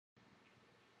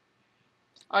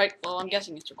Alright, well, I'm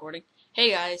guessing it's recording.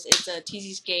 Hey guys, it's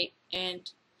TZ Skate, and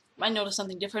you might notice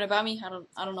something different about me. I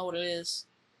don't know what it is.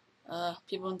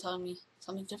 People have been telling me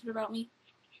something different about me.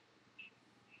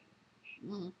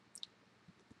 Well,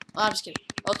 I'm just kidding.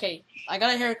 Okay, I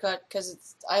got a haircut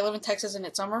because I live in Texas and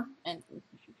it's summer, and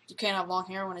you can't have long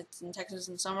hair when it's in Texas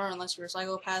in summer unless you're a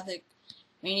psychopathic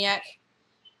maniac.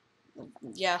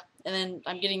 Yeah, and then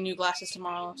I'm getting new glasses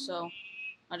tomorrow, so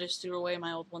I just threw away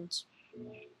my old ones.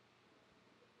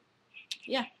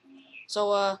 Yeah,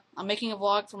 so I'm making a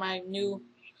vlog for my new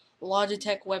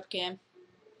Logitech webcam.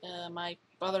 My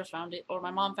brother found it, or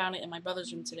my mom found it in my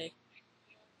brother's room today.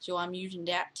 So I'm using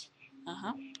that.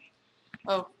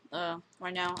 Oh,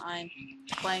 right now I'm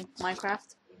playing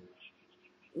Minecraft.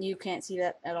 You can't see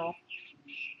that at all.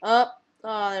 Oh,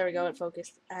 there we go, it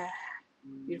focused.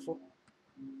 Beautiful.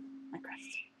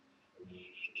 Minecraft.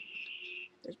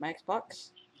 There's my Xbox.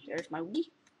 There's my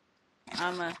Wii.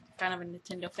 I'm kind of a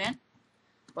Nintendo fan.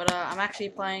 But I'm actually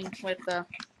playing with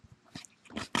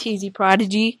TZ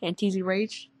Prodigy and TZ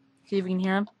Rage. See if you can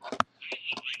hear him.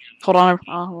 Hold on,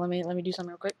 let me do something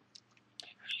real quick.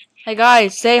 Hey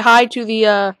guys, say hi to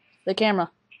the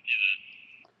camera.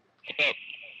 What's up?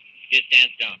 Just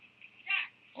dance down.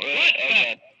 What?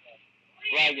 Okay.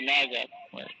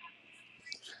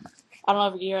 I don't know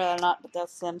if you can hear that or not, but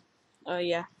that's them.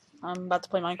 Yeah. I'm about to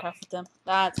play Minecraft with them.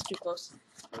 It's too close.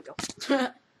 There we go.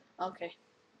 Okay.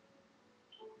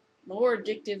 More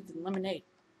addictive than lemonade.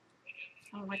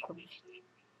 I don't like lemonade.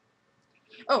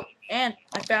 Oh, and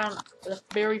I found the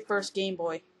very first Game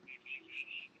Boy.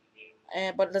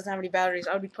 But it doesn't have any batteries.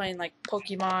 I would be playing like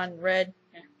Pokemon Red.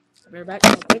 Yeah. I'll be right back.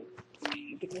 Real quick.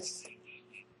 Get this.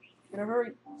 In a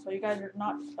hurry, so you guys are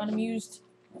not unamused.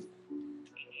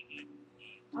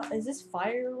 Is this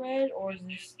Fire Red or is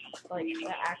this like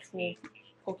the actual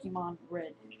Pokemon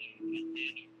Red?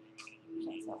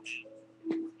 Can't tell.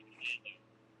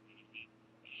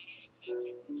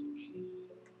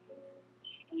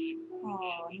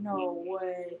 Oh, no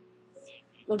way.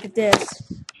 Look at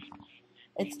this.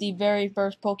 It's the very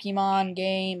first Pokemon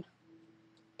game.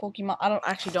 I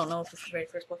don't know if it's the very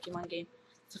first Pokemon game.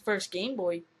 It's the first Game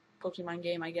Boy Pokemon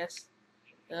game, I guess.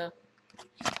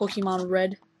 Pokemon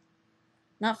Red.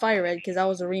 Not Fire Red, because that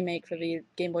was a remake for the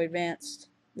Game Boy Advanced.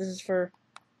 This is for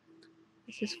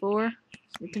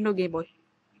Nintendo Game Boy.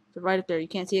 So right up there. You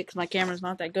can't see it because my camera's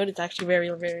not that good. It's actually very,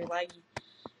 very laggy.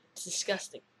 It's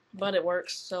disgusting. But it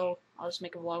works, so I'll just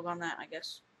make a vlog on that, I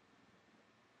guess.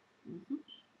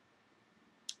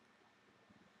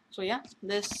 So yeah,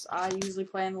 this I usually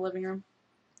play in the living room.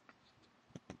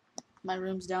 My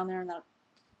room's down there in that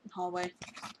hallway.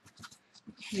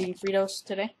 I'm eating Fritos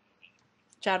today.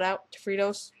 Shout out to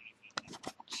Fritos.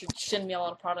 Should send me a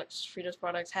lot of products. Fritos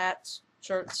products, hats,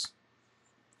 shirts,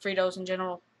 Fritos in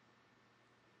general.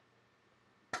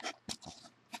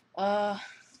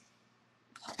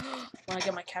 When I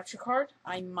get my capture card,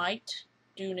 I might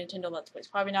do Nintendo Let's Plays.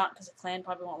 Probably not, because the clan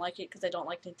probably won't like it, because they don't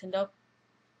like Nintendo.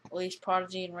 At least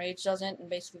Prodigy and Rage doesn't, and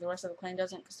basically the rest of the clan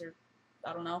doesn't, because they're,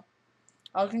 I don't know.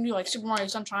 I was gonna do like Super Mario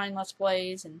Sunshine Let's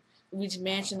Plays, and Luigi's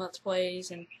Mansion Let's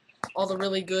Plays, and all the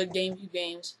really good GameCube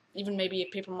games. Even maybe a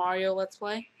Paper Mario Let's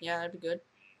Play. Yeah, that'd be good.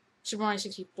 Super Mario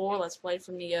 64 Let's Play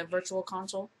from the Virtual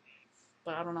Console.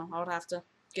 But I don't know. I would have to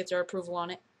get their approval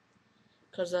on it.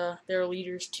 Because they're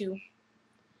leaders too.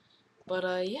 But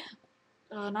yeah.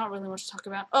 Not really much to talk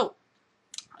about. Oh!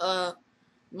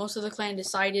 Most of the clan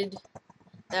decided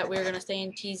that we're going to stay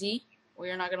in TZ.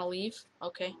 We're not going to leave.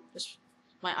 Okay. Just,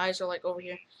 my eyes are like over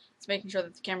here. It's making sure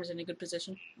that the camera's in a good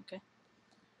position. Okay.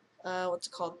 What's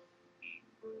it called?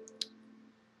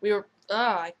 We were,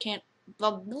 I can't,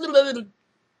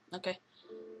 okay.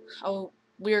 Oh,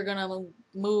 we are gonna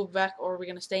move back, or we're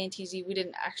gonna stay in TZ. We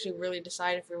didn't actually really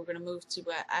decide if we were gonna move to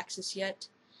Axis yet.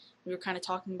 We were kind of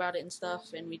talking about it and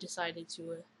stuff, and we decided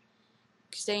to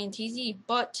stay in TZ.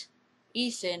 But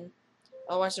Ethan,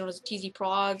 otherwise known as TZ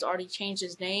Prods, already changed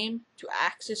his name to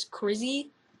Axis Crizzy.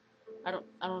 I don't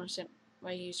understand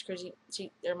why you use Crizzy.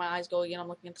 See, there my eyes go again. I'm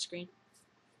looking at the screen.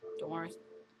 Don't worry.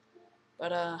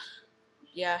 But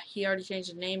yeah, he already changed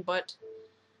his name. But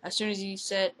as soon as he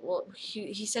said, well,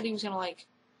 he said he was gonna like.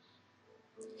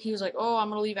 He was like, oh, I'm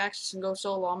gonna leave Axis and go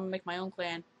solo. I'm gonna make my own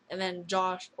clan. And then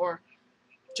Josh,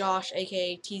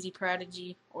 aka TZ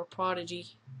Prodigy, or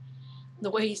Prodigy. The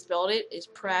way he spelled it is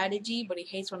Prodigy, but he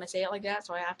hates when I say it like that,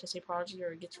 so I have to say Prodigy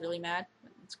or he gets really mad.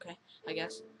 It's okay, I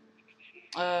guess.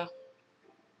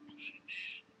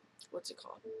 What's it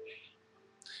called?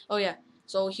 Oh yeah,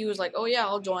 so he was like, oh yeah,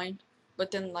 I'll join. But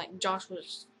then like Josh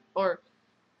was, or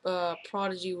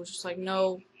Prodigy was just like,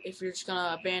 no, if you're just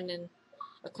gonna abandon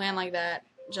a clan like that,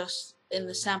 just in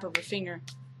the snap of a finger,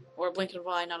 or a blink of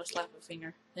an eye, not a slap of a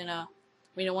finger, then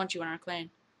we don't want you in our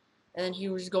clan. And then he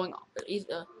was going,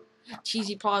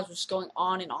 TZ Pros was going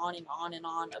on and on and on and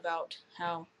on about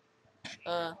how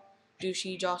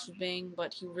douchey Josh was being,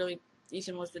 but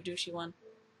Ethan was the douchey one.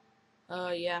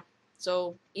 Yeah.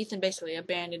 So Ethan basically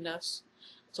abandoned us.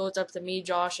 So it's up to me,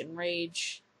 Josh, and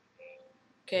Rage.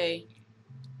 Okay.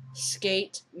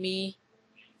 Skate, me,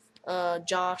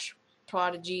 Josh,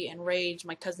 Prodigy, and Rage,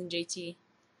 my cousin JT,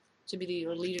 to be the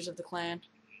leaders of the clan.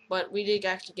 But we did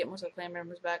actually get most of the clan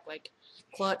members back, like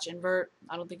Clutch and Vert.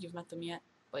 I don't think you've met them yet,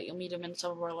 but you'll meet them in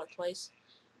some of our Let's Plays,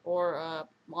 or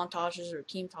montages, or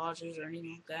team tages, or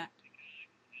anything like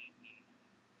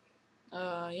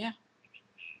that. Yeah.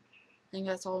 I think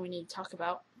that's all we need to talk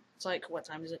about. It's like, what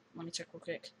time is it? Let me check real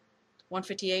quick.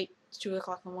 1:58. It's 2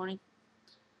 o'clock in the morning.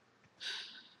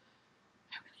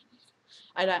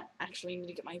 I don't actually need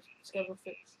to get my schedule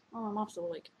fixed. Oh, my mom's still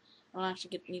awake. I don't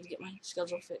actually need to get my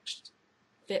schedule fixed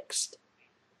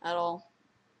at all,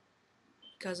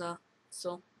 because it's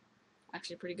still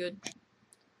actually pretty good.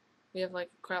 We have like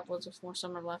crap loads of more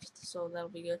summer left, so that'll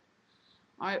be good.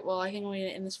 Alright, well, I think I'm gonna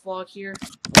end this vlog here.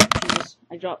 Oh, Jesus,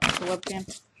 I dropped the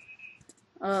webcam.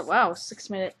 Wow,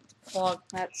 6-minute vlog.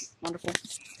 That's wonderful.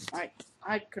 Alright,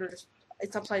 I could have just.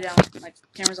 It's upside down. My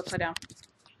camera's upside down.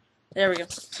 There we go.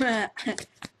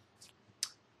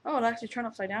 Oh, it actually turned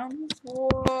upside down.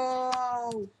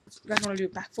 Whoa! You guys want to do a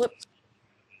backflip?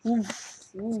 Oof,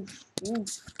 oof, oof.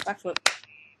 Backflip.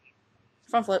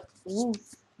 Front flip.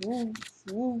 Oof, oof,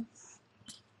 oof.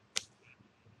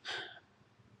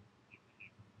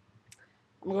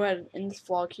 I'm gonna go ahead and end this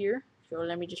vlog here. So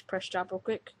let me just press stop real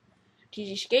quick.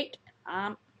 TG Skate,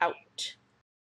 I'm out.